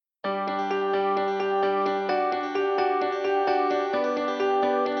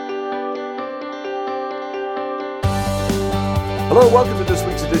Hello, welcome to this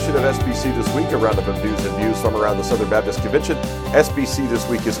week's edition of SBC This Week, a roundup of news and views from around the Southern Baptist Convention. SBC This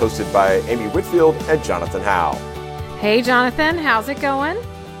Week is hosted by Amy Whitfield and Jonathan Howe. Hey, Jonathan, how's it going?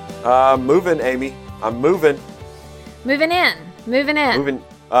 Moving, Amy. I'm moving. Moving in.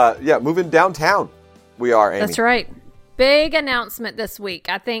 Moving downtown. We are, Amy. That's right. Big announcement this week.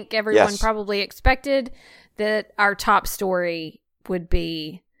 I think everyone probably expected that our top story would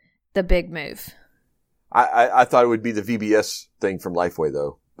be the big move. I thought it would be the VBS thing from Lifeway,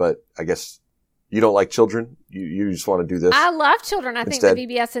 though. But I guess you don't like children. You just want to do this. I love children. I instead. think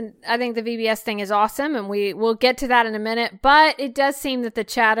the VBS thing is awesome, and we'll get to that in a minute. But it does seem that the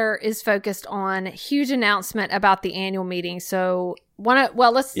chatter is focused on a huge announcement about the annual meeting. So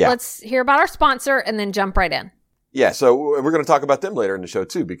let's hear about our sponsor and then jump right in. Yeah, so we're going to talk about them later in the show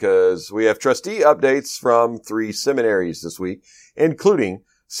too, because we have trustee updates from 3 seminaries this week, including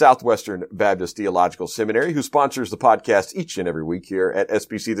Southwestern Baptist Theological Seminary, who sponsors the podcast each and every week here at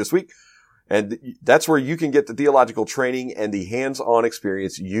SBC This Week. And that's where you can get the theological training and the hands-on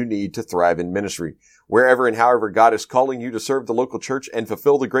experience you need to thrive in ministry. Wherever and however God is calling you to serve the local church and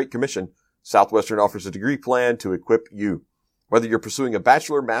fulfill the Great Commission, Southwestern offers a degree plan to equip you. Whether you're pursuing a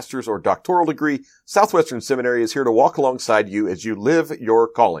bachelor, master's, or doctoral degree, Southwestern Seminary is here to walk alongside you as you live your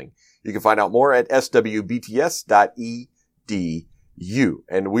calling. You can find out more at swbts.edu.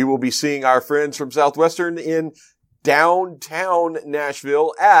 And we will be seeing our friends from Southwestern in downtown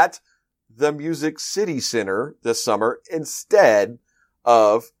Nashville at the Music City Center this summer instead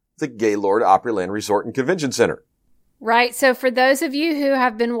of the Gaylord Opryland Resort and Convention Center. Right. So for those of you who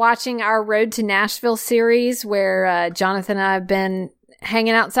have been watching our Road to Nashville series, where Jonathan and I have been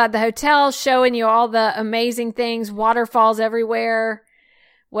hanging outside the hotel, showing you all the amazing things, waterfalls everywhere.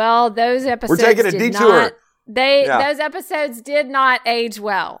 Well, those episodes we're taking a detour. Those episodes did not age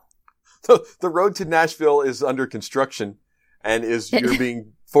well. So the Road to Nashville is under construction, and you're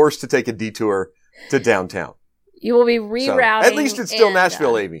being forced to take a detour to downtown. You will be rerouting. So, at least it's still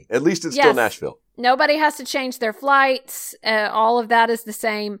Nashville, Amy. At least it's still Nashville. Nobody has to change their flights. All of that is the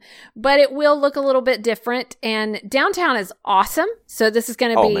same, but it will look a little bit different. And downtown is awesome. So this is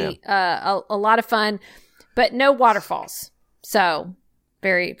going to be a lot of fun, but no waterfalls. So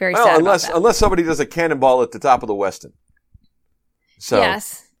very, very sad about that. Unless somebody does a cannonball at the top of the Westin. So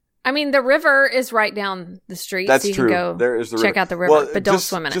yes. I mean, the river is right down the street. That's so you true. Can go there is the check river. out the river, but don't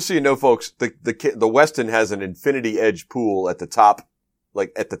swim in it. Just so you know, folks, the Westin has an infinity edge pool at the top,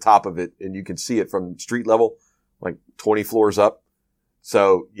 like at the top of it, and you can see it from street level, like 20 floors up.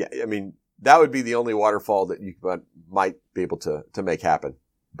 So, yeah, I mean, that would be the only waterfall that you might be able to make happen.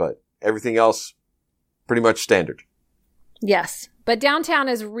 But everything else, pretty much standard. Yes. But downtown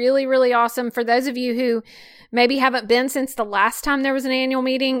is really, really awesome. For those of you who maybe haven't been since the last time there was an annual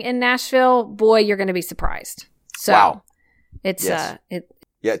meeting in Nashville, boy, you're going to be surprised. So wow. It's,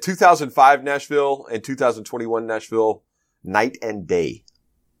 2005 Nashville and 2021 Nashville, night and day.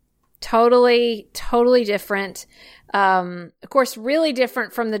 Totally, totally different. Of course, really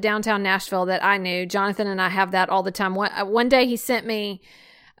different from the downtown Nashville that I knew. Jonathan and I have that all the time. One day you sent me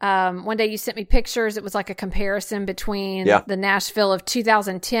pictures. It was like a comparison between the Nashville of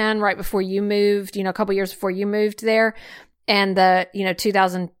 2010, right before you moved, a couple years before you moved there, and the,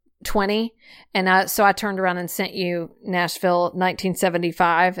 2020. And so I turned around and sent you Nashville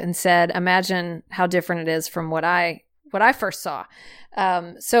 1975 and said, imagine how different it is from what I first saw.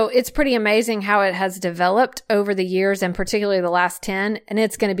 So it's pretty amazing how it has developed over the years, and particularly the last 10, and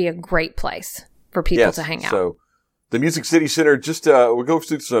it's going to be a great place for people to hang out. So the Music City Center, just we'll go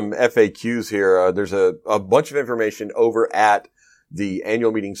through some FAQs here. There's a bunch of information over at the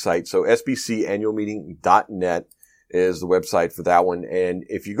annual meeting site. So sbcannualmeeting.net is the website for that one. And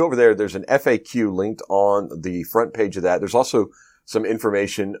if you go over there, there's an FAQ linked on the front page of that. There's also some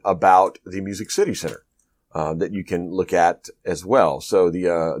information about the Music City Center that you can look at as well. So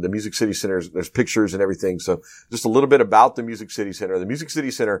the Music City Center, there's pictures and everything. So just a little bit about the Music City Center. The Music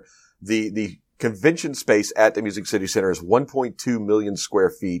City Center, the convention space at the Music City Center is 1.2 million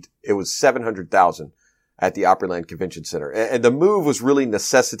square feet. It was 700,000 at the Opryland Convention Center. And the move was really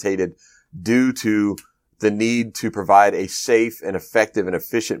necessitated due to the need to provide a safe and effective and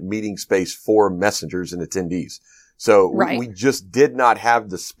efficient meeting space for messengers and attendees. So we just did not have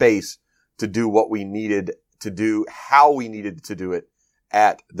the space to do what we needed to do, how we needed to do it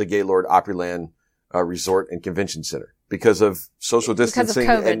at the Gaylord Opryland Resort and Convention Center because of social distancing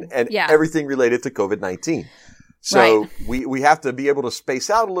and everything related to COVID-19. So we have to be able to space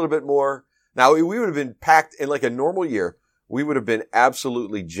out a little bit more. Now, we would have been packed in like a normal year. We would have been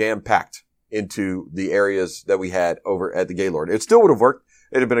absolutely jam-packed into the areas that we had over at the Gaylord. It still would have worked.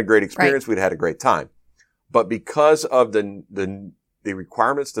 It would have been a great experience. We'd have had a great time. But because of the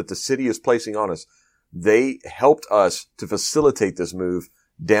requirements that the city is placing on us, they helped us to facilitate this move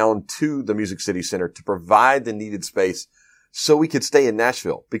down to the Music City Center to provide the needed space so we could stay in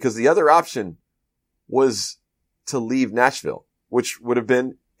Nashville. Because the other option was to leave Nashville, which would have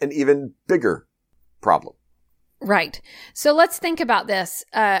been an even bigger problem. Right. So let's think about this,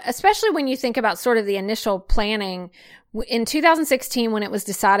 especially when you think about sort of the initial planning. In 2016, when it was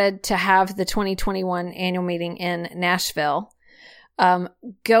decided to have the 2021 annual meeting in Nashville,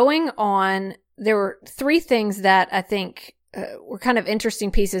 going on, there were three things that I think were kind of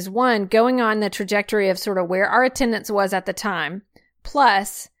interesting pieces. One, going on the trajectory of sort of where our attendance was at the time,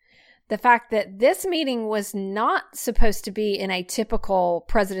 plus the fact that this meeting was not supposed to be in a typical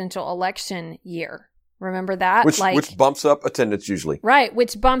presidential election year. Remember that? Which bumps up attendance usually. Right,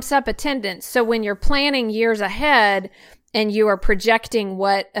 which bumps up attendance. So when you're planning years ahead and you are projecting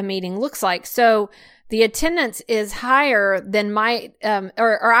what a meeting looks like, so the attendance is higher than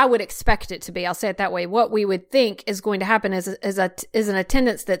or I would expect it to be. I'll say it that way. What we would think is going to happen is an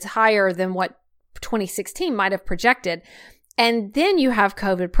attendance that's higher than what 2016 might have projected. And then you have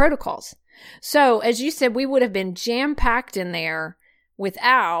COVID protocols. So as you said, we would have been jam-packed in there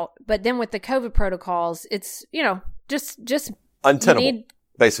but then with the COVID protocols, it's, just untenable,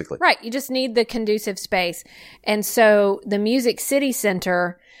 basically. Right. You just need the conducive space. And so the Music City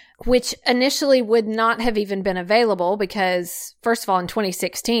Center, which initially would not have even been available because, first of all, in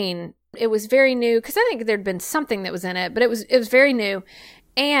 2016, it was very new because I think there'd been something that was in it, but it was very new.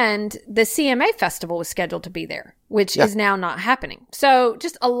 And the CMA Festival was scheduled to be there, which is now not happening. So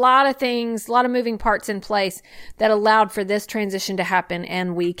just a lot of things, a lot of moving parts in place that allowed for this transition to happen,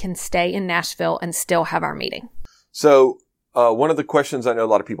 and we can stay in Nashville and still have our meeting. So one of the questions I know a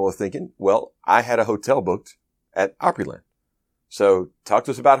lot of people are thinking, well, I had a hotel booked at Opryland. So talk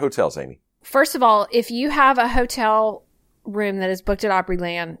to us about hotels, Amy. First of all, if you have a hotel room that is booked at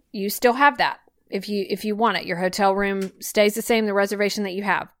Opryland, you still have that. If you want it, your hotel room stays the same, the reservation that you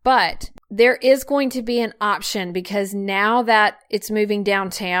have. But there is going to be an option because now that it's moving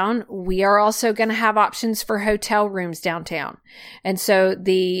downtown, we are also going to have options for hotel rooms downtown. And so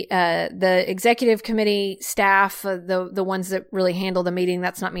the executive committee staff, the ones that really handle the meeting,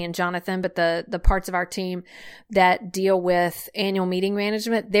 that's not me and Jonathan, but the parts of our team that deal with annual meeting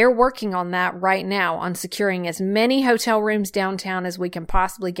management, they're working on that right now on securing as many hotel rooms downtown as we can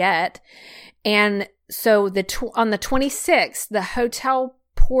possibly get. And so on the 26th, the hotel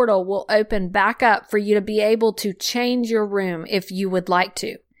portal will open back up for you to be able to change your room if you would like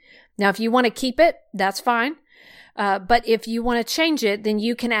to. Now, if you want to keep it, that's fine. But if you want to change it, then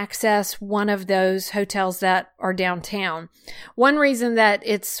you can access one of those hotels that are downtown. One reason that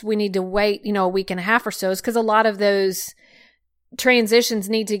we need to wait, a week and a half or so is because a lot of those transitions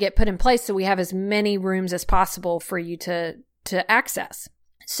need to get put in place so we have as many rooms as possible for you to access.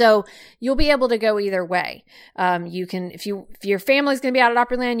 So you'll be able to go either way. You can, if your family's going to be out at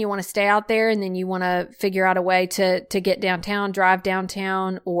Opryland, you want to stay out there, and then you want to figure out a way to get downtown, drive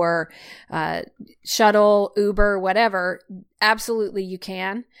downtown, or shuttle, Uber, whatever. Absolutely, you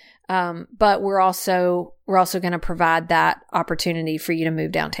can. But we're also going to provide that opportunity for you to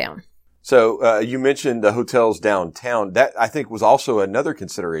move downtown. So you mentioned the hotels downtown. That I think was also another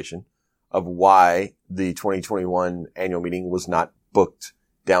consideration of why the 2021 annual meeting was not booked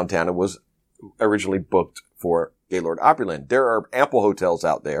downtown. It was originally booked for Gaylord Opryland. There are ample hotels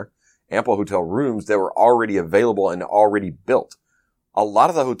out there, ample hotel rooms that were already available and already built. A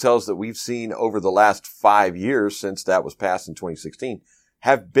lot of the hotels that we've seen over the last 5 years since that was passed in 2016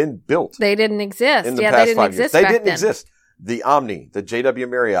 have been built. They didn't exist. In the past 5 years. They didn't exist. The Omni, the JW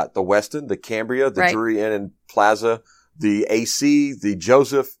Marriott, the Westin, the Cambria, the Drury Inn and Plaza, the AC, the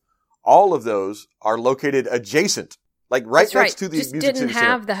Joseph, all of those are located adjacent. Like next to the Just Music didn't City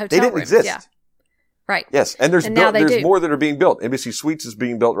have Center. the hotel They didn't rooms. exist. Yeah. Right. Yes. And there's more that are being built. Embassy Suites is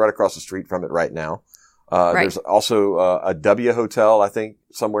being built right across the street from it right now. There's also a W Hotel, I think,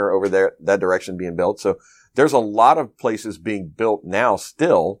 somewhere over there, that direction being built. So there's a lot of places being built now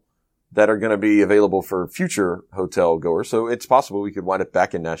still that are going to be available for future hotel goers. So it's possible we could wind up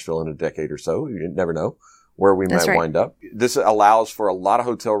back in Nashville in a decade or so. You never know where we might wind up. This allows for a lot of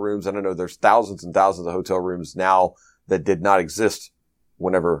hotel rooms. I don't know, there's thousands and thousands of hotel rooms now that did not exist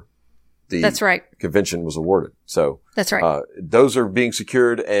whenever the convention was awarded. So that's right. Those are being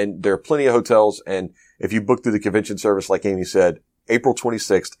secured, and there are plenty of hotels. And if you book through the convention service, like Amy said, April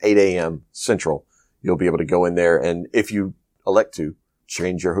 26th, 8 a.m. Central, you'll be able to go in there. And if you elect to,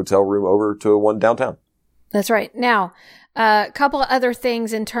 change your hotel room over to one downtown. That's right. Now, A couple of other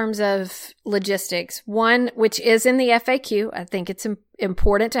things in terms of logistics. One, which is in the FAQ, I think it's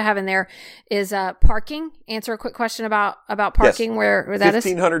important to have in there, is parking. Answer a quick question about parking, yes. where that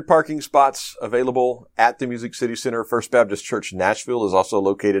 1,500 parking spots available at the Music City Center. First Baptist Church Nashville is also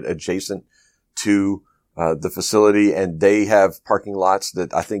located adjacent to the facility, and they have parking lots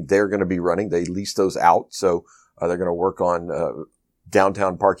that I think they're going to be running. They lease those out, so they're going to work on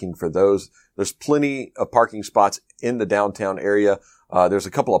downtown parking for those. There's plenty of parking spots in the downtown area. There's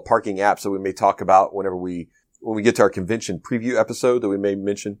a couple of parking apps that we may talk about when we get to our convention preview episode that we may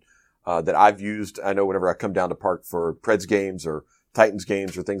mention, that I've used. I know whenever I come down to park for Preds games or Titans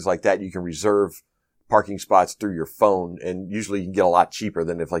games or things like that, you can reserve parking spots through your phone, and usually you can get a lot cheaper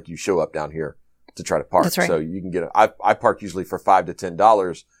than if like you show up down here to try to park. That's right. So you can I park usually for $5 to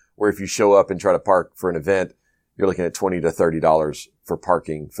 $10, where if you show up and try to park for an event, you're looking at $20 to $30 for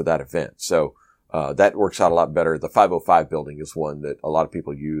parking for that event. So, that works out a lot better. The 505 building is one that a lot of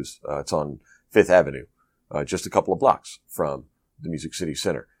people use. It's on 5th Avenue, just a couple of blocks from the Music City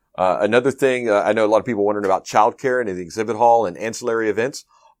Center. Another thing, I know a lot of people wondering about childcare and the exhibit hall and ancillary events.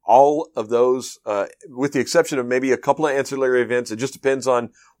 All of those, with the exception of maybe a couple of ancillary events, it just depends on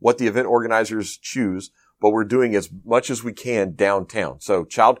what the event organizers choose, but we're doing as much as we can downtown. So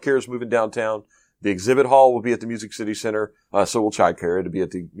childcare is moving downtown. The exhibit hall will be at the Music City Center. So will childcare. It'll be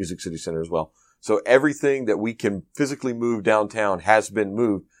at the Music City Center as well. So everything that we can physically move downtown has been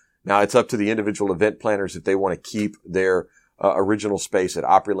moved. Now it's up to the individual event planners if they want to keep their original space at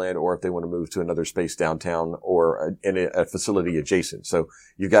Opryland, or if they want to move to another space downtown or in a facility adjacent. So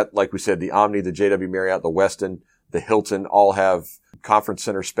you've got, like we said, the Omni, the JW Marriott, the Westin, the Hilton all have conference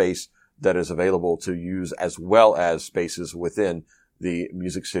center space that is available to use, as well as spaces within the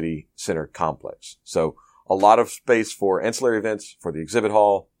Music City Center complex. So a lot of space for ancillary events, for the exhibit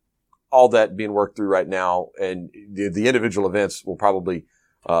hall, all that being worked through right now. And the individual events will probably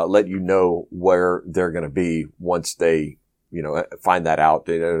let you know where they're going to be once they, find that out.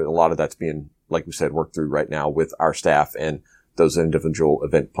 A lot of that's being, like we said, worked through right now with our staff and those individual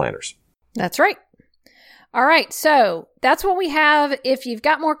event planners. That's right. All right. So that's what we have. If you've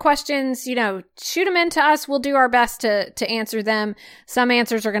got more questions, shoot them in to us. We'll do our best to answer them. Some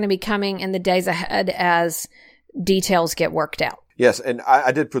answers are going to be coming in the days ahead as details get worked out. Yes. And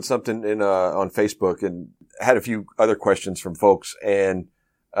I did put something in, on Facebook and had a few other questions from folks. And,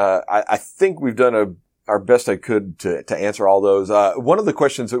 I think we've done our best I could to answer all those. One of the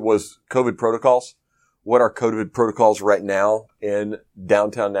questions was COVID protocols. What are COVID protocols right now in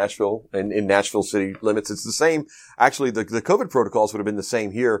downtown Nashville and in Nashville city limits? It's the same. Actually, the COVID protocols would have been the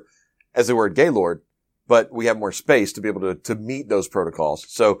same here as they were at Gaylord, but we have more space to be able to meet those protocols.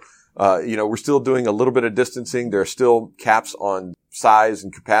 So, we're still doing a little bit of distancing. There are still caps on size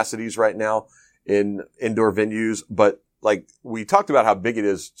and capacities right now in indoor venues, but like we talked about how big it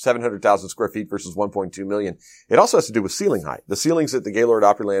is, 700,000 square feet versus 1.2 million. It also has to do with ceiling height. The ceilings at the Gaylord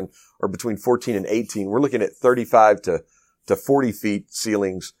Opryland are between 14 and 18. We're looking at 35 to 40 feet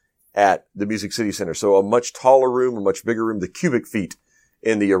ceilings at the Music City Center. So a much taller room, a much bigger room. The cubic feet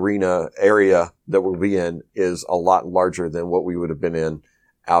in the arena area that we'll be in is a lot larger than what we would have been in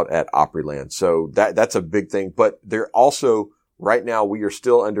out at Opryland. So that's a big thing. But they're also, right now, we are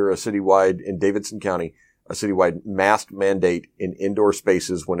still under a citywide, in Davidson County, a citywide mask mandate in indoor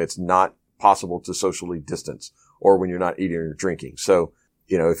spaces when it's not possible to socially distance or when you're not eating or drinking. So,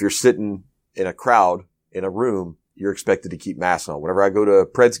 if you're sitting in a crowd in a room, you're expected to keep masks on. Whenever I go to a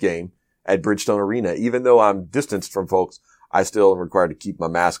Preds game at Bridgestone Arena, even though I'm distanced from folks, I still am required to keep my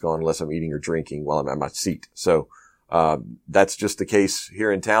mask on unless I'm eating or drinking while I'm at my seat. So, that's just the case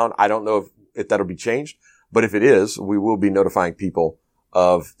here in town. I don't know if that'll be changed, but if it is, we will be notifying people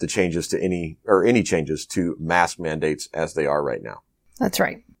of the changes to any changes to mask mandates as they are right now. That's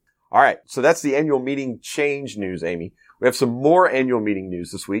right. All right. So that's the annual meeting change news, Amy. We have some more annual meeting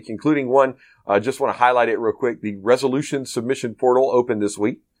news this week, including one, just want to highlight it real quick. The resolution submission portal opened this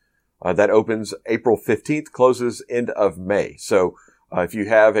week. That opens April 15th, closes end of May. So, if you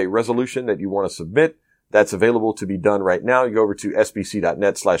have a resolution that you want to submit, that's available to be done right now. You go over to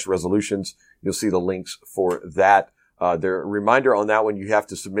sbc.net/resolutions. You'll see the links for that. The reminder on that one, you have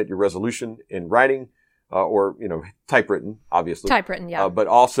to submit your resolution in writing, or, typewritten, obviously. Typewritten, yeah. But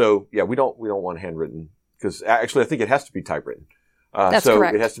also, we don't want handwritten, because actually I think it has to be typewritten. That's so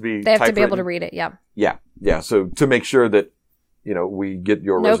correct. It has to be They have to be able to read it, yeah. Yeah. So to make sure that, we get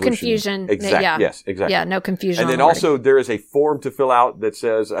your resolution. No confusion. Exactly. Yeah. Yes, exactly. Yeah, no confusion. And then also there is a form to fill out that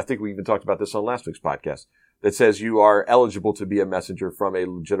says, I think we even talked about this on last week's podcast, that says you are eligible to be a messenger from a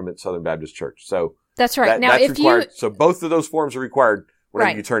legitimate Southern Baptist church. So that's right. That's required. So both of those forms are required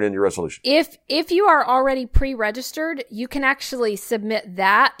whenever you turn in your resolution. If you are already pre-registered, you can actually submit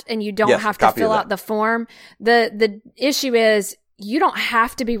that and you don't have to fill out the form. The issue is you don't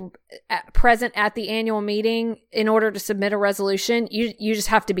have to be present at the annual meeting in order to submit a resolution. You just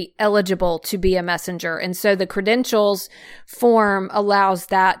have to be eligible to be a messenger. And so the credentials form allows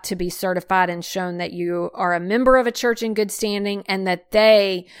that to be certified and shown that you are a member of a church in good standing and that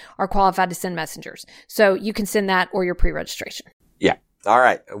they are qualified to send messengers. So you can send that or your pre-registration. Yeah. All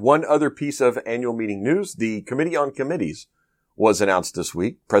right. One other piece of annual meeting news, the Committee on Committees was announced this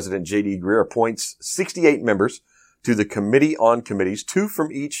week. President J.D. Greear appoints 68 members to the Committee on Committees, 2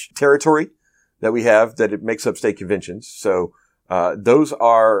 from each territory that we have that it makes up state conventions. So those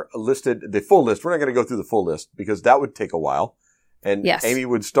are listed, the full list. We're not going to go through the full list because that would take a while. And Amy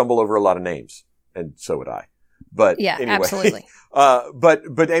would stumble over a lot of names. And so would I. But anyway. Absolutely.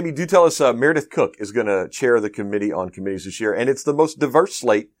 But Amy, do tell us, Meredith Cook is going to chair the Committee on Committees this year. And it's the most diverse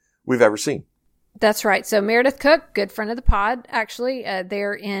slate we've ever seen. That's right. So Meredith Cook, good friend of the pod, actually,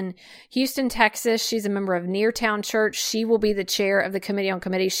 they're in Houston, Texas. She's a member of Neartown Church. She will be the chair of the Committee on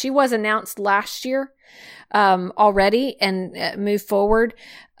Committees. She was announced last year already and moved forward.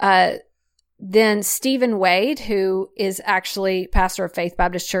 Then Stephen Wade, who is actually pastor of Faith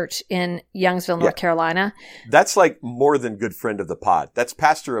Baptist Church in Youngsville, North Carolina. That's like more than good friend of the pod. That's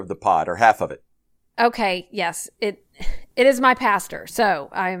pastor of the pod, or half of it. Okay. Yes. It is my pastor. So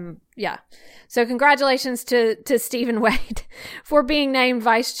So congratulations to Stephen Wade for being named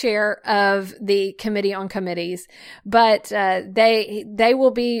vice chair of the Committee on Committees. But they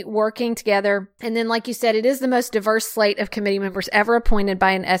will be working together. And then, like you said, it is the most diverse slate of committee members ever appointed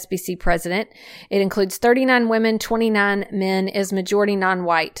by an SBC president. It includes 39 women, 29 men, is majority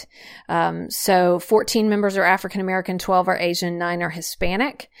non-white. So 14 members are African American, 12 are Asian, 9 are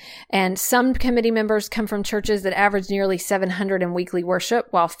Hispanic. And some committee members come from churches that average nearly 700 in weekly worship,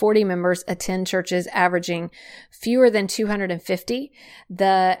 while 40 members attend churches averaging fewer than 250.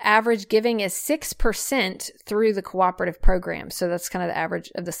 The average giving is 6% through the cooperative program. So that's kind of the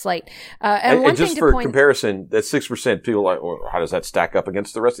average of the slate. And just for comparison, that 6%, people are like, well, how does that stack up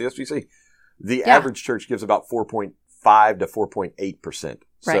against the rest of the SBC? The average church gives about 4.5 to 4.8%. Right.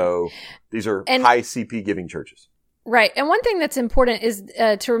 So these are high CP giving churches. Right. And one thing that's important is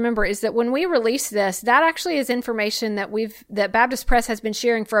to remember is that when we release this, that actually is information that Baptist Press has been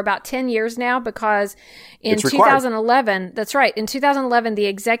sharing for about 10 years now, because in 2011, that's right. In 2011, the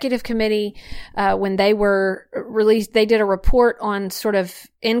executive committee, when they were released, they did a report on sort of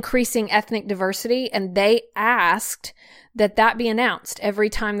increasing ethnic diversity, and they asked that be announced every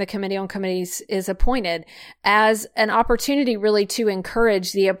time the Committee on Committees is appointed as an opportunity really to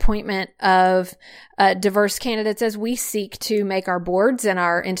encourage the appointment of diverse candidates as we seek to make our boards and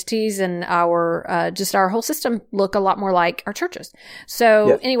our entities and our just our whole system look a lot more like our churches.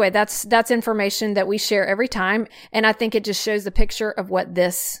 So anyway, that's information that we share every time. And I think it just shows the picture of what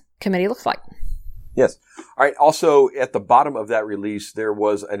this committee looks like. Yes. All right. Also, at the bottom of that release, there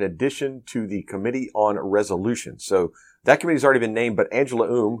was an addition to the Committee on Resolutions. So that committee's already been named, but Angela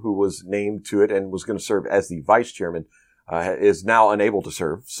who was named to it and was going to serve as the vice chairman, is now unable to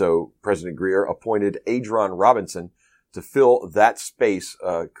serve. So President Greear appointed Adron Robinson to fill that space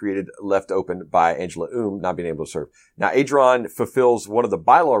left open by Angela not being able to serve. Now, Adron fulfills one of the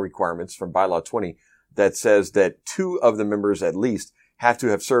bylaw requirements from Bylaw 20 that says that 2 of the members at least have to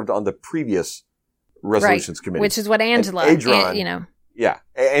have served on the previous resolutions committee. Which is what Angela, Adron, Yeah.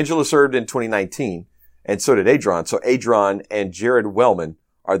 Angela served in 2019, and so did Adron. So Adron and Jared Wellman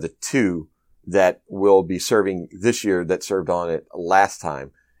are the 2 that will be serving this year that served on it last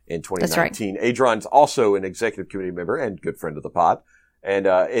time in 2019. That's right. Adron's also an executive committee member and good friend of the pod. And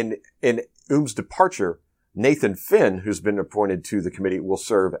in departure, Nathan Finn, who's been appointed to the committee, will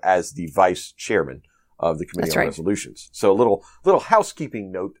serve as the vice chairman of the Committee on Resolutions. So a little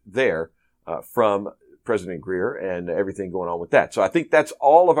housekeeping note there from President Greear and everything going on with that. So I think that's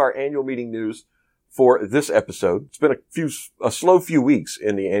all of our annual meeting news for this episode. It's been a slow few weeks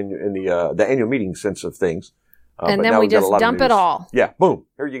in the annual meeting sense of things. And then we just dump it all. Yeah. Boom.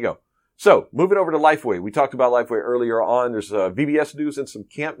 Here you go. So moving over to Lifeway. We talked about Lifeway earlier on. There's VBS news and some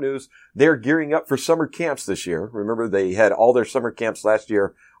camp news. They're gearing up for summer camps this year. Remember, they had all their summer camps last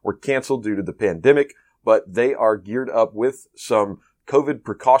year were canceled due to the pandemic, but they are geared up with some COVID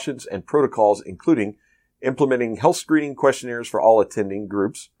precautions and protocols, including implementing health screening questionnaires for all attending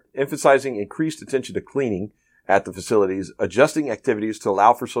groups, emphasizing increased attention to cleaning at the facilities, adjusting activities to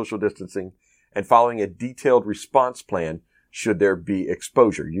allow for social distancing, and following a detailed response plan should there be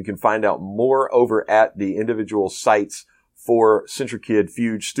exposure. You can find out more over at the individual sites for CentriKid,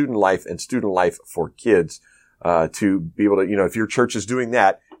 Fuge, Student Life, and Student Life for Kids. to be able to, if your church is doing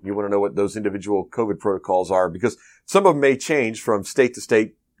that, you want to know what those individual COVID protocols are, because some of them may change from state to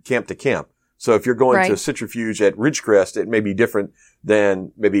state, camp to camp. So if you're going to Centrifuge at Ridgecrest, it may be different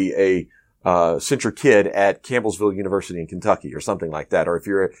than maybe a Centra Kid at Campbellsville University in Kentucky or something like that. Or if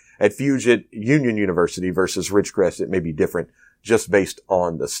you're at Fuge at Union University versus Ridgecrest, it may be different just based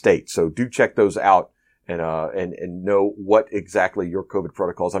on the state. So do check those out and know what exactly your COVID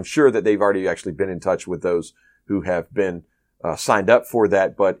protocols. I'm sure that they've already actually been in touch with those who have been signed up for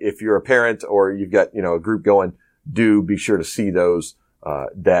that. But if you're a parent or you've got, a group going, do be sure to see those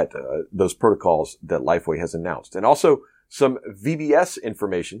protocols that Lifeway has announced. And also some VBS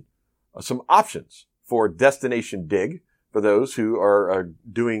information, some options for Destination Dig for those who are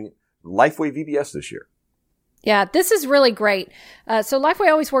doing Lifeway VBS this year. Yeah, this is really great. So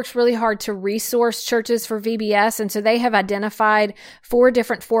Lifeway always works really hard to resource churches for VBS. And so they have identified 4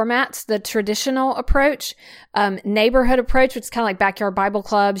 different formats: the traditional approach, neighborhood approach, which is kind of like backyard Bible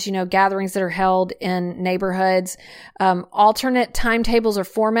clubs, gatherings that are held in neighborhoods, alternate timetables or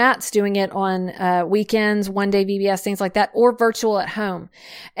formats, doing it on weekends, one-day VBS, things like that, or virtual at home.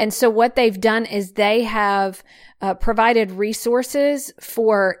 And so what they've done is they have provided resources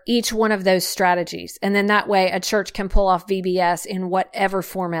for each one of those strategies. And then that way a church can pull off VBS in whatever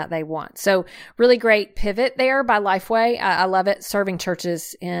format they want. So really great pivot there by Lifeway. I love it, serving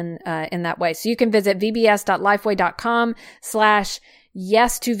churches in that way. So you can visit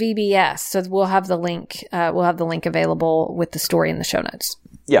vbs.lifeway.com/yes to VBS. So we'll have the link available with the story in the show notes.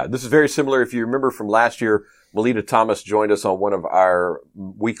 Yeah, this is very similar. If you remember from last year, Melita Thomas joined us on one of our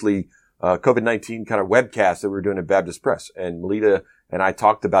weekly COVID-19 kind of webcasts that we were doing at Baptist Press. And Melita and I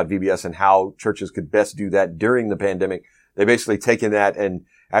talked about VBS and how churches could best do that during the pandemic. They basically taken that and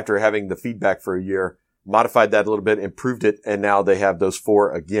after having the feedback for a year, modified that a little bit, improved it, and now they have those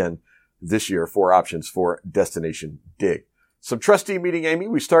 4 again this year, 4 options for Destination Dig. Some trustee meeting, Amy.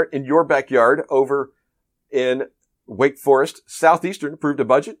 We start in your backyard over in Wake Forest. Southeastern approved a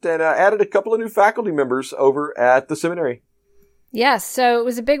budget and added a couple of new faculty members over at the seminary. Yes. So it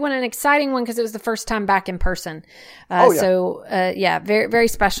was a big one, an exciting one because it was the first time back in person. So very, very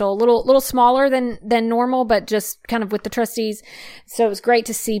special, a little smaller than normal, but just kind of with the trustees. So it was great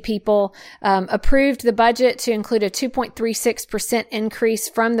to see people, approved the budget to include a 2.36% increase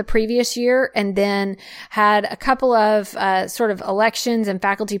from the previous year, and then had a couple of, sort of elections and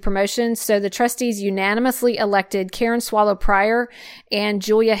faculty promotions. So the trustees unanimously elected Karen Swallow Pryor and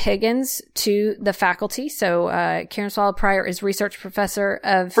Julia Higgins to the faculty. So, Karen Swallow Pryor is research professor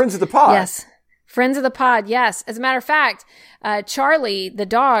of Friends of the Pod. Yes. Friends of the Pod. Yes. As a matter of fact, Charlie, the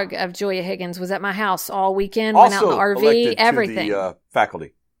dog of Julia Higgins, was at my house all weekend, also went out in the RV, everything. To the,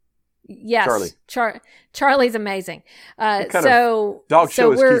 faculty. Yes. Charlie's amazing. What kind of dog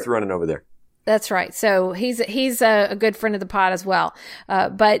show is Keith running over there? That's right. So he's a good friend of the pod as well.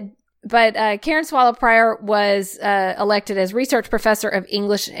 But Karen Swallow Pryor was elected as research professor of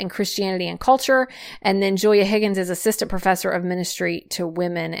English and Christianity and Culture, and then Julia Higgins is assistant professor of ministry to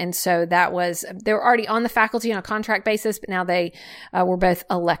women. And so they were already on the faculty on a contract basis, but now they were both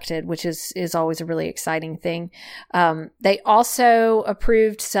elected, which is always a really exciting thing. They also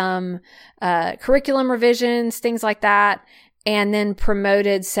approved some curriculum revisions, things like that, and then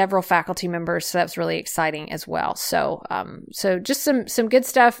promoted several faculty members. So that was really exciting as well. So just some good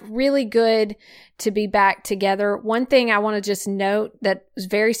stuff. Really good to be back together. One thing I want to just note that was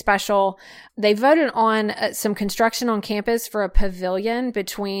very special. They voted on some construction on campus for a pavilion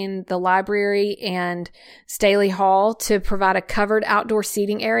between the library and Staley Hall to provide a covered outdoor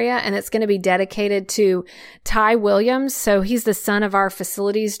seating area. And it's going to be dedicated to Ty Williams. So he's the son of our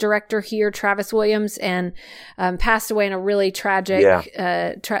facilities director here, Travis Williams, and passed away in a really tragic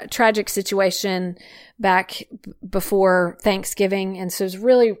situation back before Thanksgiving. And so it was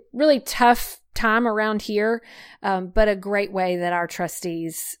really, really tough time around here, but a great way that our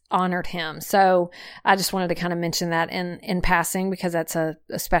trustees honored him. So I just wanted to kind of mention that in passing because that's a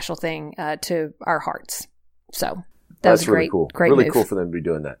special thing to our hearts. So that's really cool. Great really move. Cool for them to be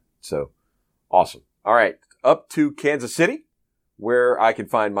doing that. So awesome. All right, up to Kansas City, where I can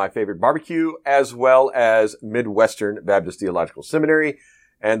find my favorite barbecue, as well as Midwestern Baptist Theological Seminary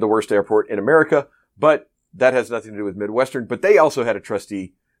and the worst airport in America. But that has nothing to do with Midwestern. But they also had a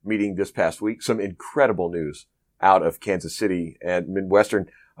trustee meeting this past week. Some incredible news out of Kansas City and Midwestern.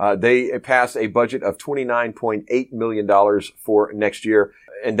 They passed a budget of $29.8 million for next year,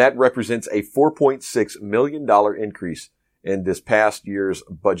 and that represents a $4.6 million increase in this past year's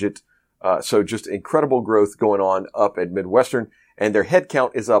budget. So just incredible growth going on up at Midwestern, and their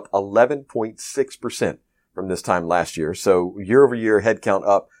headcount is up 11.6% from this time last year. So year over year, headcount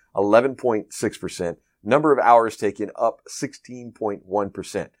up 11.6%. Number of hours taken up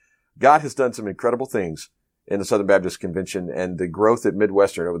 16.1%. God has done some incredible things in the Southern Baptist Convention, and the growth at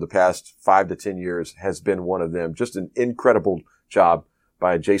Midwestern over the past 5 to 10 years has been one of them. Just an incredible job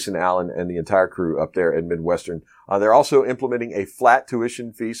by Jason Allen and the entire crew up there at Midwestern. They're also implementing a flat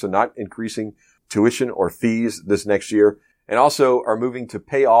tuition fee, so not increasing tuition or fees this next year, and also are moving to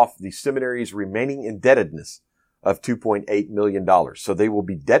pay off the seminary's remaining indebtedness of $2.8 million. So they will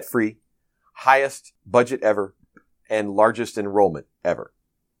be debt-free, highest budget ever, and largest enrollment ever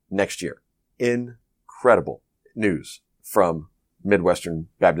next year. Incredible news from Midwestern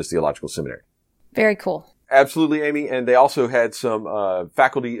Baptist Theological Seminary. Very cool. Absolutely, Amy. And they also had some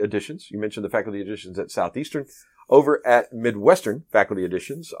faculty additions. You mentioned the faculty additions at Southeastern. Over at Midwestern, faculty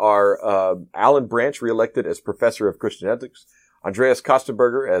additions are Alan Branch, reelected as Professor of Christian Ethics, Andreas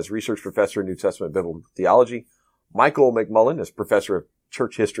Kostenberger as Research Professor in New Testament Biblical Theology, Michael McMullen as Professor of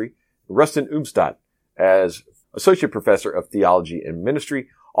Church History, Rustin Umstadt as Associate Professor of Theology and Ministry.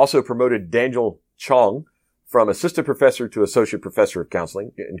 Also promoted Daniel Chong from Assistant Professor to Associate Professor of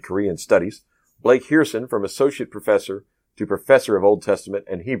Counseling in Korean Studies, Blake Hearson from Associate Professor to Professor of Old Testament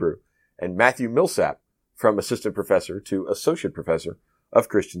and Hebrew, and Matthew Millsap from Assistant Professor to Associate Professor of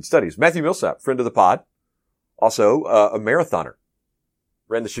Christian Studies. Matthew Millsap, friend of the pod, also a marathoner.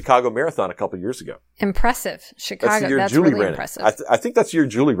 Ran the Chicago Marathon a couple years ago. Impressive. Chicago, that's Julie really ran impressive. It. I think that's the year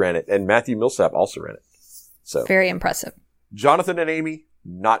Julie ran it, and Matthew Millsap also ran it. So very impressive. Jonathan and Amy,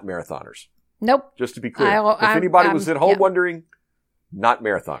 not marathoners. Nope. Just to be clear. If anybody was at home wondering, not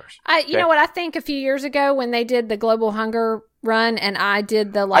marathoners. You know what? I think a few years ago when they did the Global Hunger Run and I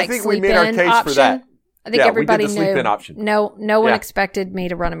did the I think we made our case option, for that. I think everybody we did the sleep-in option. No one expected me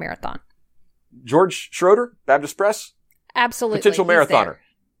to run a marathon. George Schroeder, Baptist Press. Absolutely. Potential marathoner. There.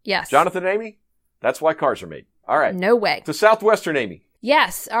 Yes. Jonathan and Amy, that's why cars are made. All right. No way. To Southwestern, Amy.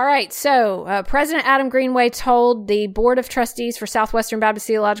 Yes. All right. So President Adam Greenway told the Board of Trustees for Southwestern Baptist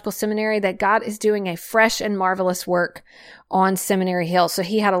Theological Seminary that God is doing a fresh and marvelous work on Seminary Hill. So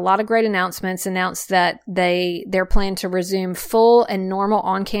he had a lot of great announcements, announced that their plan to resume full and normal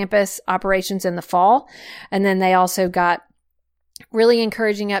on-campus operations in the fall. And then they also got really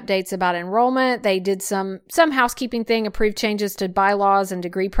encouraging updates about enrollment. They did some housekeeping thing, approved changes to bylaws and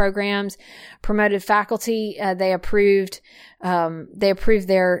degree programs, promoted faculty. They approved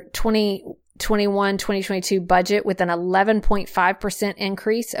their 2021-2022 budget with an 11.5%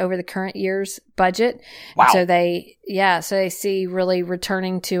 increase over the current year's budget. Wow. So they see really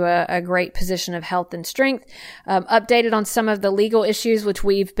returning to a great position of health and strength. Updated on some of the legal issues, which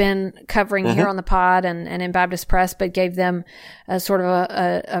we've been covering here on the pod and in Baptist Press, but gave them a sort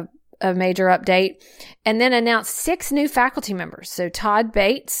of a major update, and then announced 6 new faculty members. So Todd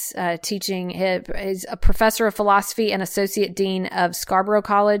Bates, is a professor of philosophy and associate dean of Scarborough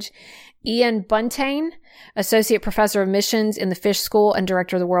College. Ian Buntain, associate professor of missions in the Fish School and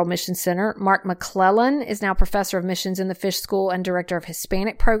director of the World Mission Center. Mark McClellan is now professor of missions in the Fish School and director of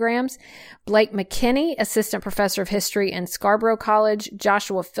Hispanic programs. Blake McKinney, assistant professor of history in Scarborough College.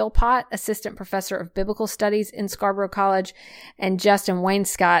 Joshua Philpott, assistant professor of biblical studies in Scarborough College. And Justin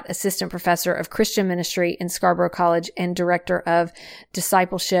Wainscott, assistant professor of Christian ministry in Scarborough College and director of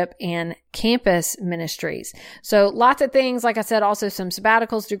discipleship and campus ministries. So lots of things, like I said, also some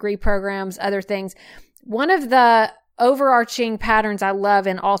sabbaticals, degree programs, other things. One of the overarching patterns I love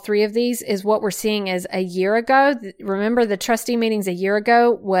in all 3 of these is what we're seeing is a year ago. Remember, the trustee meetings a year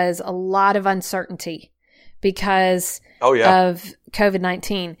ago was a lot of uncertainty because of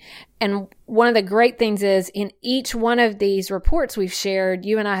COVID-19. And one of the great things is in each one of these reports we've shared,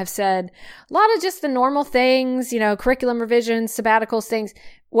 you and I have said a lot of just the normal things, curriculum revisions, sabbaticals, things.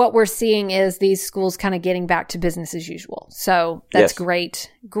 What we're seeing is these schools kind of getting back to business as usual. So that's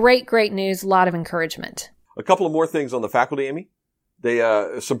great. Great news. A lot of encouragement. A couple of more things on the faculty, Amy.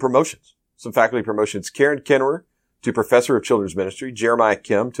 Some promotions, some faculty promotions. Karen Kennerer to Professor of Children's Ministry, Jeremiah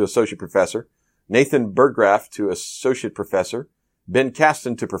Kim to Associate Professor, Nathan Berggraf to Associate Professor, Ben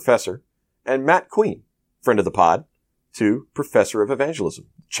Caston to Professor, and Matt Queen, friend of the pod, to Professor of Evangelism.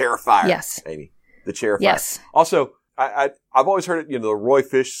 Chair of Fire. Yes. Amy. The Chair of Fire. Yes. Also, I've always heard it, the Roy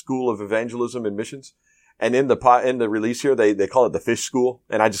Fish School of Evangelism and Missions. And in the release here, they call it the Fish School.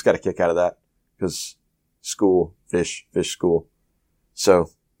 And I just got a kick out of that because school, fish school. So,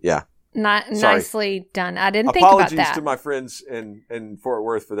 yeah. Nicely done. I didn't think about that. Apologies to my friends in Fort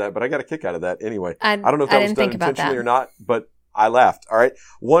Worth for that, but I got a kick out of that anyway. I don't know if that was done intentionally or not, but I laughed. All right.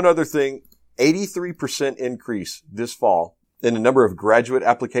 One other thing, 83% increase this fall in the number of graduate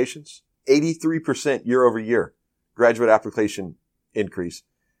applications, 83% year over year graduate application increase,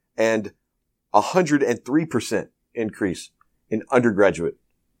 and 103% increase in undergraduate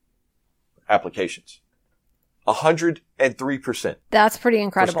applications. 103%. That's pretty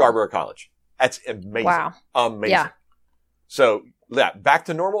incredible. For Scarborough College. That's amazing. Wow. Amazing. Yeah. So, yeah, back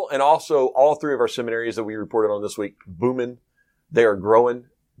to normal. And also all three of our seminaries that we reported on this week, booming. They are growing.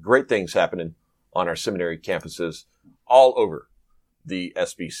 Great things happening on our seminary campuses all over the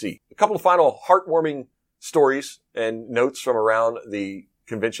SBC. A couple of final heartwarming stories and notes from around the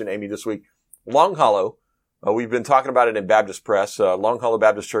convention, Amy, this week. Long Hollow. We've been talking about it in Baptist Press. Long Hollow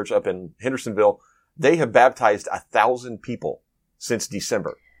Baptist Church up in Hendersonville. They have baptized 1,000 people since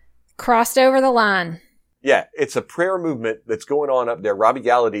December. Crossed over the line. Yeah, it's a prayer movement that's going on up there. Robbie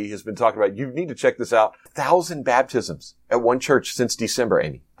Galladay has been talking about, you need to check this out. 1,000 baptisms at one church since December,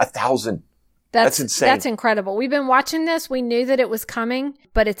 Amy. 1,000. That's insane. That's incredible. We've been watching this. We knew that it was coming,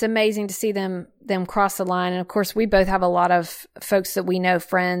 but it's amazing to see them cross the line. And of course, we both have a lot of folks that we know,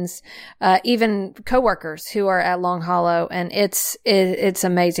 friends, even coworkers who are at Long Hollow. And it's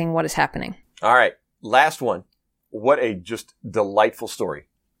amazing what is happening. All right. Last one. What a just delightful story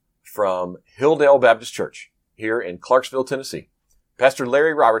from Hilldale Baptist Church here in Clarksville, Tennessee. Pastor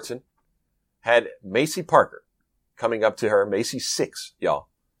Larry Robertson had Macy Parker coming up to her, Macy 6, y'all,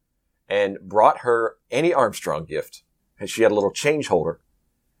 and brought her Annie Armstrong gift. And she had a little change holder.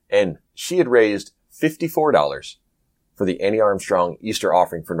 And she had raised $54 for the Annie Armstrong Easter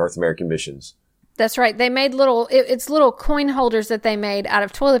offering for North American Missions. That's right. They made it's little coin holders that they made out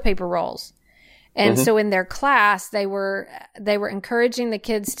of toilet paper rolls. And so in their class, they were encouraging the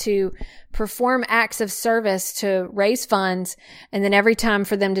kids to perform acts of service to raise funds, and then every time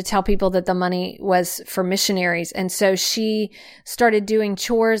for them to tell people that the money was for missionaries. And so she started doing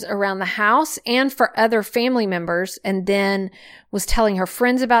chores around the house and for other family members, and then was telling her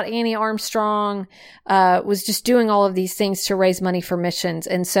friends about Annie Armstrong, was just doing all of these things to raise money for missions.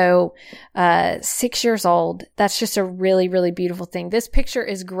 And so 6 years old, that's just a really, really beautiful thing. This picture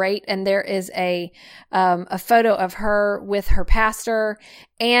is great, and there is a photo of her with her pastor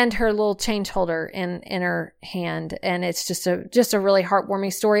and her little change holder in her hand. And it's just a really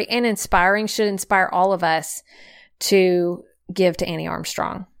heartwarming story and inspiring, should inspire all of us to give to Annie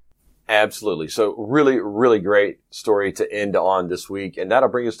Armstrong. Absolutely. So really, really great story to end on this week. And that'll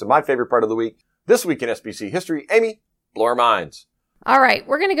bring us to my favorite part of the week. This week in SBC history. Amy, blow our minds. All right.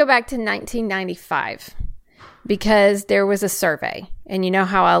 We're going to go back to 1995 because there was a survey. And you know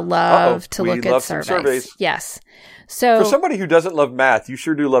how I love to look at surveys. Yes. So for somebody who doesn't love math, you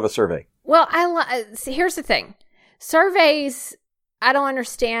sure do love a survey. Well, here's the thing. Surveys, I don't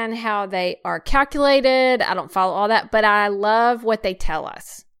understand how they are calculated. I don't follow all that, but I love what they tell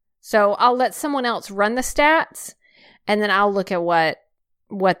us. So I'll let someone else run the stats, and then I'll look at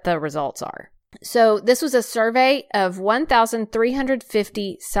what the results are. So this was a survey of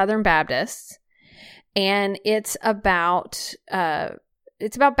 1,350 Southern Baptists, and it's about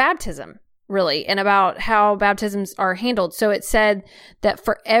baptism, really, and about how baptisms are handled. So it said that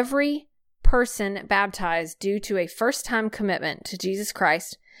for every person baptized due to a first-time commitment to Jesus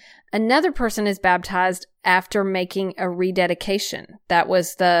Christ, another person is baptized after making a rededication. That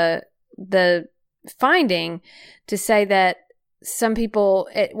was the finding, to say that some people,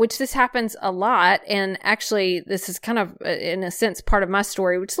 which this happens a lot, and actually this is kind of, in a sense, part of my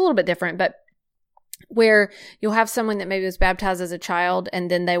story, which is a little bit different, but where you'll have someone that maybe was baptized as a child, and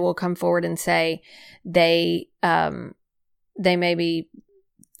then they will come forward and say they maybe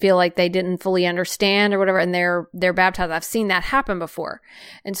feel like they didn't fully understand or whatever, and they're baptized. I've seen that happen before.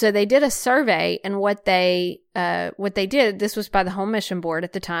 And so they did a survey, and what they did, this was by the Home Mission Board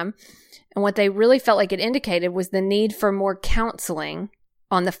at the time, and what they really felt like it indicated was the need for more counseling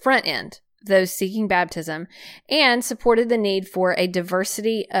on the front end, those seeking baptism, and supported the need for a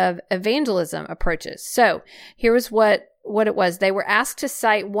diversity of evangelism approaches. So here was what it was. They were asked to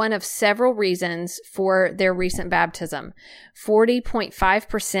cite one of several reasons for their recent baptism.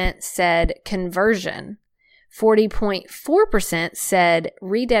 40.5% said conversion. 40.4% said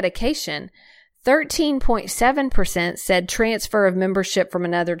rededication. 13.7% said transfer of membership from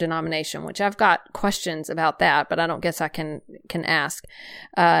another denomination, which I've got questions about that, but I don't guess I can ask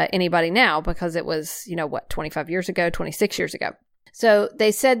anybody now, because it was, 25 years ago, 26 years ago. So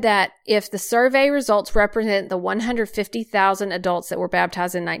they said that if the survey results represent the 150,000 adults that were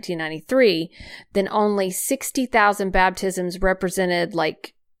baptized in 1993, then only 60,000 baptisms represented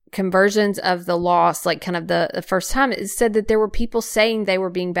like conversions of the lost, like kind of the first time. It said that there were people saying they were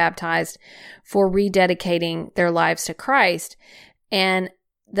being baptized for rededicating their lives to Christ. And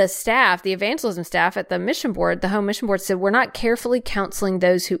the staff, the evangelism staff at the mission board, the home mission board, said, we're not carefully counseling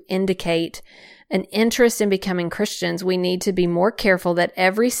those who indicate an interest in becoming Christians. We need to be more careful that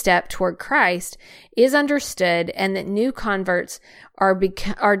every step toward Christ is understood and that new converts are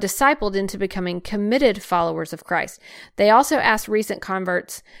discipled into becoming committed followers of Christ. They also asked recent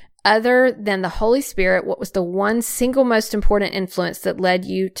converts, other than the Holy Spirit, what was the one single most important influence that led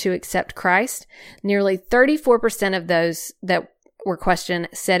you to accept Christ? Nearly 34% of those that were questioned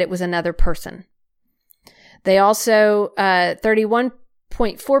said it was another person. They also,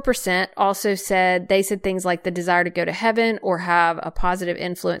 31.4% also said things like the desire to go to heaven or have a positive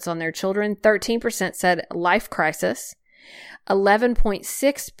influence on their children. 13% said life crisis.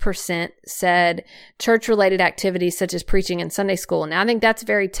 11.6% said church-related activities such as preaching and Sunday school. Now, I think that's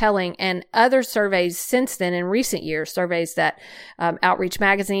very telling. And other surveys since then, in recent years, surveys that Outreach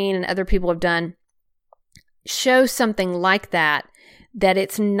Magazine and other people have done, show something like that. That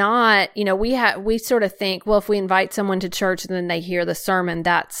it's not, we sort of think, well, if we invite someone to church and then they hear the sermon,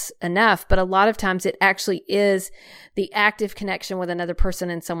 that's enough. But a lot of times it actually is the active connection with another person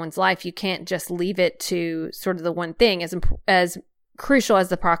in someone's life. You can't just leave it to sort of the one thing, as crucial as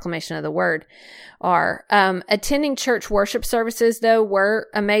the proclamation of the word are. Attending church worship services, though, were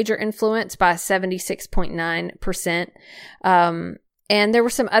a major influence by 76.9%. And there were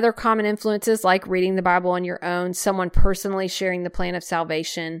some other common influences like reading the Bible on your own, someone personally sharing the plan of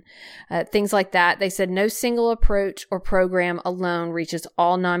salvation, things like that. They said no single approach or program alone reaches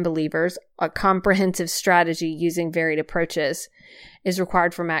all non-believers. A comprehensive strategy using varied approaches is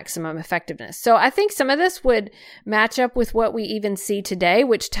required for maximum effectiveness. So I think some of this would match up with what we even see today,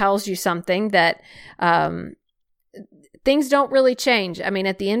 which tells you something that things don't really change. I mean,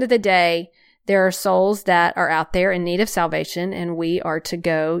 at the end of the day, there are souls that are out there in need of salvation, and we are to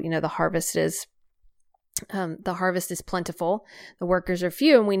go. The harvest is plentiful, the workers are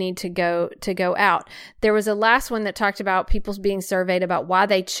few, and we need to go out. There was a last one that talked about people being surveyed about why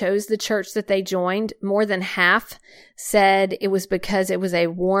they chose the church that they joined. More than half said it was because it was a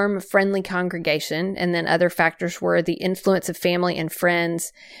warm, friendly congregation, and then other factors were the influence of family and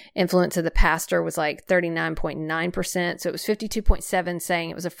friends. Influence of the pastor was like 39.9%, so it was 52.7 saying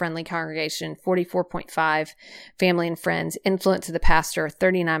it was a friendly congregation, 44.5 family and friends. Influence of the pastor,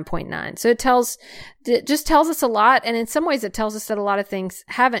 39.9. So it just tells us a lot, and in some ways it tells us that a lot of things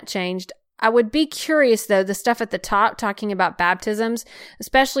haven't changed. I would be curious, though, the stuff at the top talking about baptisms,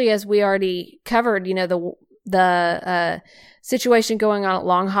 especially as we already covered, the situation going on at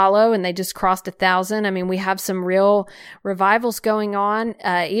Long Hollow, and they just crossed 1,000. I mean, we have some real revivals going on,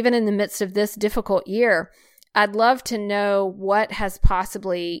 even in the midst of this difficult year. I'd love to know what has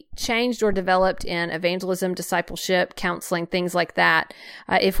possibly changed or developed in evangelism, discipleship, counseling, things like that,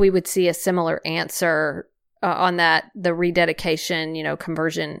 if we would see a similar answer on that, the rededication,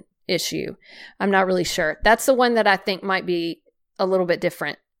 conversion issue. I'm not really sure. That's the one that I think might be a little bit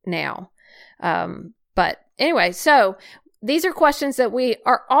different now. But anyway, so these are questions that we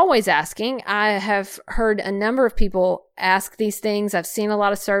are always asking. I have heard a number of people ask these things. I've seen a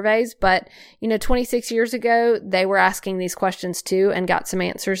lot of surveys, but 26 years ago, they were asking these questions too and got some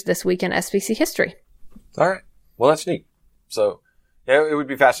answers this week in SBC history. All right. Well, that's neat. So yeah, it would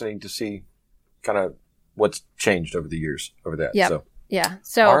be fascinating to see kind of what's changed over the years over that. Yep. So. Yeah.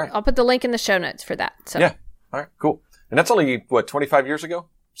 So right. I'll put the link in the show notes for that. So. Yeah. All right. Cool. And that's only, 25 years ago?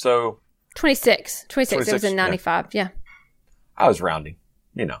 So 26. 26. It was in 95. Yeah. I was rounding,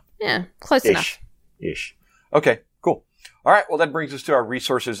 Yeah, close enough. Ish. Okay, cool. All right, well, that brings us to our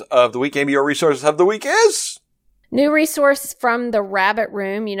resources of the week. Amy, your resources of the week is? New resource from the Rabbit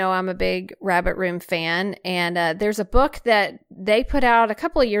Room. I'm a big Rabbit Room fan. And there's a book that they put out a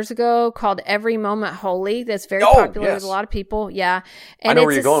couple of years ago called Every Moment Holy that's very popular with a lot of people. Yeah. And I know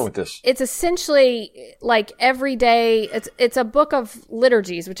where you're going with this. It's essentially like every day. It's a book of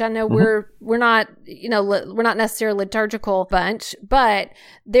liturgies, which I know we're not, we're not necessarily a liturgical bunch, but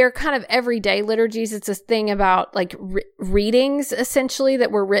they're kind of everyday liturgies. It's a thing about like readings essentially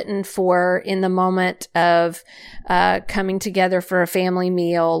that were written for in the moment of coming together for a family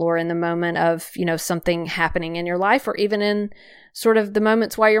meal, or in the moment of, something happening in your life, or even in sort of the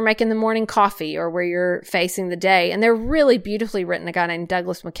moments while you're making the morning coffee or where you're facing the day. And they're really beautifully written. A guy named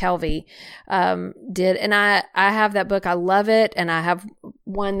Douglas McKelvey did. And I have that book. I love it. And I have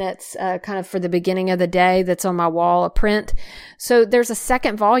one that's kind of for the beginning of the day that's on my wall, a print. So there's a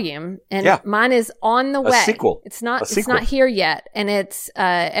second volume, and mine is on the way. Sequel. It's not here yet. And it's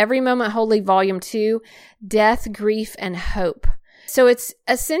Every Moment Holy Volume 2, Death, Grief, and Hope. So it's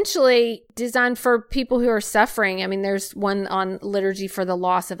essentially designed for people who are suffering. I mean, there's one on liturgy for the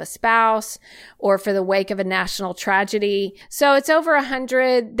loss of a spouse or for the wake of a national tragedy. So it's over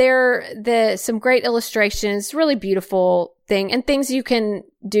 100. Some great illustrations, really beautiful thing, and things you can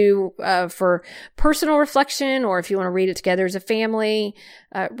do for personal reflection, or if you want to read it together as a family.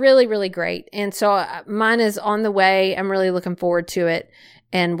 Really, really great. And so mine is on the way. I'm really looking forward to it.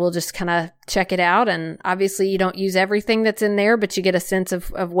 And we'll just kind of check it out. And obviously you don't use everything that's in there, but you get a sense of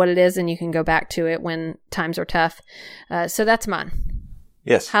what it is, and you can go back to it when times are tough. So that's mine.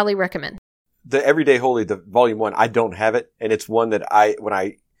 Yes. Highly recommend. The Everyday Holy, the volume 1, I don't have it. And it's one that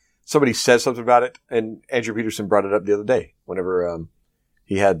somebody says something about it, and Andrew Peterson brought it up the other day whenever,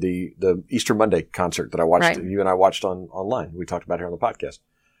 he had the Easter Monday concert that I watched, right. You and I watched online. We talked about it here on the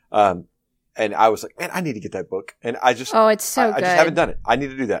podcast. And I was like, man, I need to get that book. And I just, it's so good. I just haven't done it. I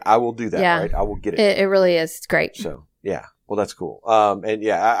need to do that. I will do that. Yeah. Right. I will get it. It really is. It's great. So yeah. Well, that's cool. And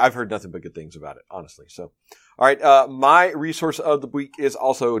yeah, I've heard nothing but good things about it, honestly. So, all right. My resource of the week is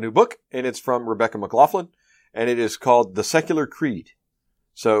also a new book, and it's from Rebecca McLaughlin, and it is called The Secular Creed.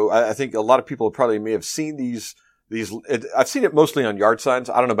 So I think a lot of people probably may have seen these, I've seen it mostly on yard signs.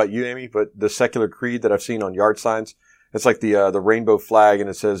 I don't know about you, Amy, but The Secular Creed that I've seen on yard signs, it's like the rainbow flag, and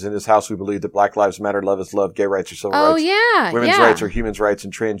it says, "In this house we believe that Black lives matter, love is love, gay rights are civil rights, women's rights are human rights,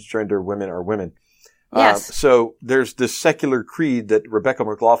 and transgender women are women." Yes. So there's this secular creed that Rebecca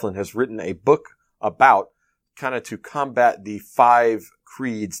McLaughlin has written a book about, kind of to combat the 5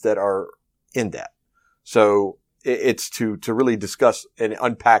 creeds that are in that. So it's to really discuss and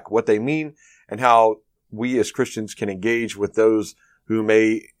unpack what they mean, and how we as Christians can engage with those who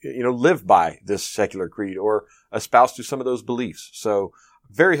may, live by this secular creed or espouse to some of those beliefs. So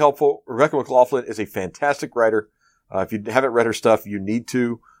very helpful. Rebecca McLaughlin is a fantastic writer. If you haven't read her stuff, you need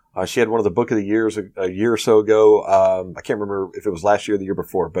to. She had one of the book of the years a year or so ago. I can't remember if it was last year or the year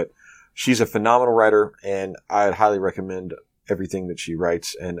before, but she's a phenomenal writer, and I'd highly recommend everything that she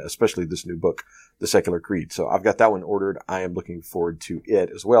writes, and especially this new book, The Secular Creed. So I've got that one ordered. I am looking forward to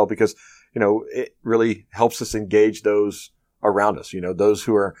it as well, because, it really helps us engage those around us, those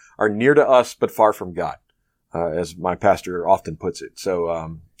who are near to us but far from God, as my pastor often puts it.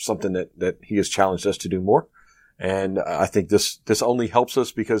 So something that he has challenged us to do more. And I think this only helps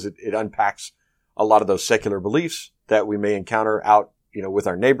us because it unpacks a lot of those secular beliefs that we may encounter out, with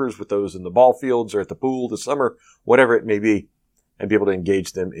our neighbors, with those in the ball fields or at the pool this summer, whatever it may be, and be able to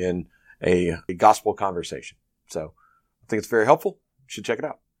engage them in a gospel conversation. So I think it's very helpful. You should check it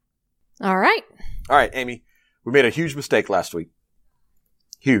out. All right. All right, Amy. We made a huge mistake last week.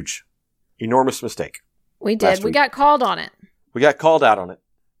 Huge. Enormous mistake. We did. We got called on it. We got called out on it.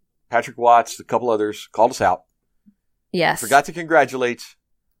 Patrick Watts, a couple others, called us out. Yes. Forgot to congratulate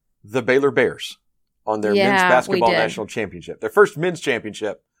the Baylor Bears on their men's basketball national championship. Their first men's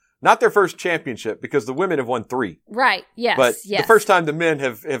championship. Not their first championship, because the women have won 3. Right. Yes. But the first time the men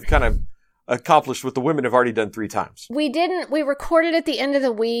have kind of accomplished what the women have already done 3 times. We recorded at the end of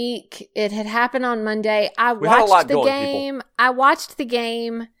the week. It had happened on Monday. I watched the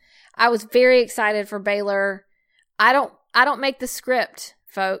game. I was very excited for Baylor. I don't make the script,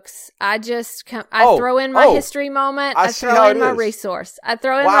 folks. I just throw in my history moment. I throw in my resource.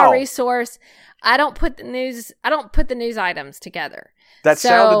 I don't put the news items together. That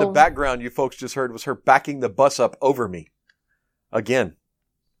sound in the background you folks just heard was her backing the bus up over me. Again.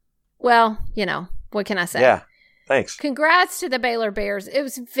 Well, what can I say? Yeah, thanks. Congrats to the Baylor Bears. It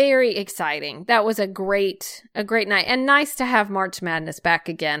was very exciting. That was a great night. And nice to have March Madness back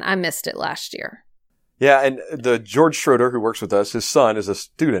again. I missed it last year. Yeah, and the George Schroeder, who works with us, his son is a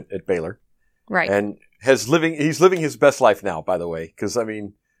student at Baylor. Right. And he's living his best life now, by the way. Because,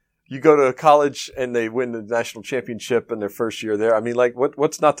 you go to college and they win the national championship in their first year there.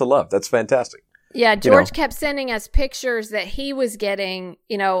 What's not to love? That's fantastic. Yeah, George kept sending us pictures that he was getting,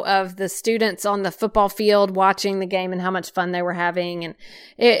 of the students on the football field watching the game and how much fun they were having. And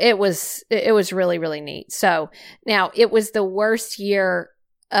it was really, really neat. So now it was the worst year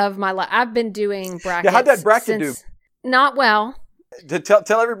of my life. I've been doing brackets. Yeah, how'd that bracket do? Not well.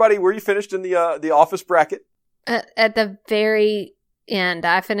 Tell everybody where you finished in the office bracket. At the very end,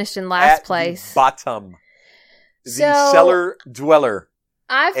 I finished in last place. The bottom. The cellar dweller.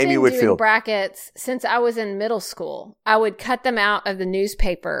 I've Amy been Whitfield. doing brackets since I was in middle school. I would cut them out of the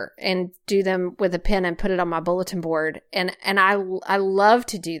newspaper and do them with a pen and put it on my bulletin board. And I love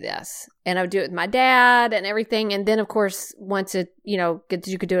to do this. And I would do it with my dad and everything. And then, of course, once you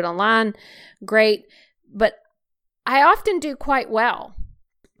could do it online, great. But I often do quite well.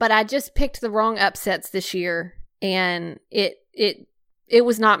 But I just picked the wrong upsets this year, and it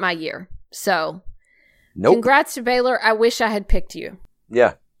was not my year. So Nope. Congrats to Baylor. I wish I had picked you.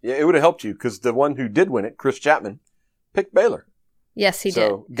 Yeah, it would have helped you because the one who did win it, Chris Chapman, picked Baylor. Yes, he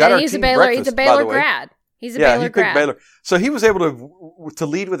did. Got and he's a Baylor grad. He's a Baylor grad. Picked Baylor. So he was able to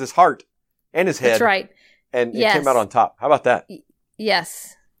lead with his heart and his head. That's right. And it came out on top. How about that?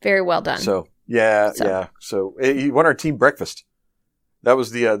 Yes. Very well done. So, yeah. So he won our team breakfast. That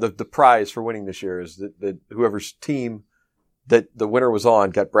was the prize for winning this year is that whoever's team that the winner was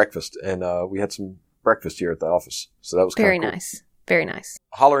on got breakfast. And we had some breakfast here at the office. So that was kind of cool. Very nice. Very nice.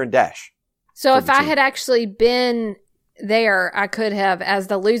 Holler and dash. So if I had actually been there, I could have, as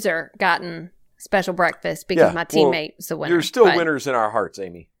the loser, gotten special breakfast because my teammate was the winner. You're still winners in our hearts,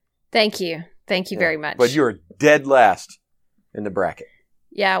 Amy. Thank you. Thank you very much. But you're dead last in the bracket.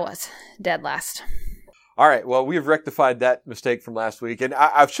 Yeah, I was. Dead last. All right. Well, we have rectified that mistake from last week. And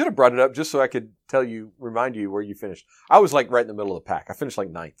I should have brought it up just so I could remind you where you finished. I was like right in the middle of the pack. I finished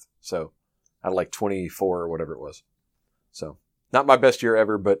like 9th. So I had like 24 or whatever it was. So not my best year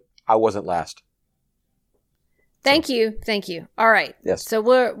ever, but I wasn't last. Thank you. All right. Yes. So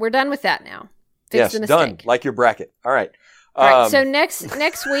we're done with that now. Fix the mistake. Done. Like your bracket. All right. All right. So next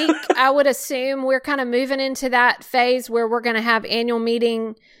week, I would assume we're kind of moving into that phase where we're going to have annual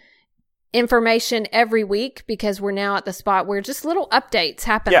meeting information every week because we're now at the spot where just little updates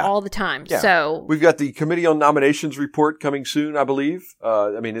happen all the time. Yeah. So we've got the Committee on Nominations report coming soon, I believe.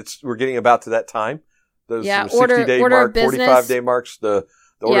 We're getting about to that time. Those 60-day mark, 45-day marks, the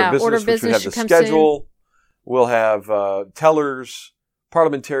order of business, which we have the schedule. Soon. We'll have tellers,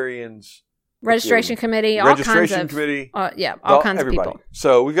 parliamentarians, registration committee, all kinds of people.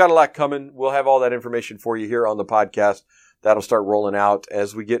 So we've got a lot coming. We'll have all that information for you here on the podcast. That'll start rolling out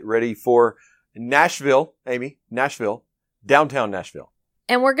as we get ready for Nashville, Amy, downtown Nashville.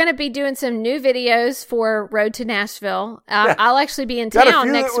 And we're going to be doing some new videos for Road to Nashville. I'll actually be in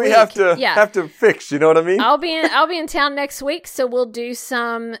town next week. Have to fix. You know what I mean? I'll be in town next week, so we'll do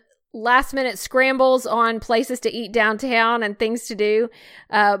some last minute scrambles on places to eat downtown and things to do.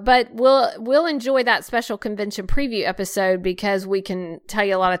 But we'll enjoy that special convention preview episode because we can tell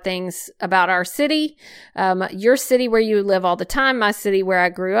you a lot of things about our city, your city where you live all the time, my city where I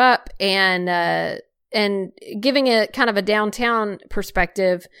grew up, and giving a kind of a downtown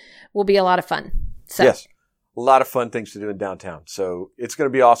perspective will be a lot of fun. So. Yes, a lot of fun things to do in downtown. So it's going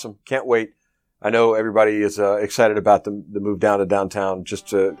to be awesome. Can't wait. I know everybody is excited about the move down to downtown,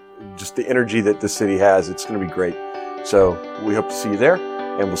 just the energy that the city has. It's going to be great. So we hope to see you there,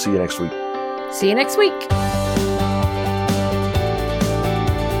 and we'll see you next week. See you next week.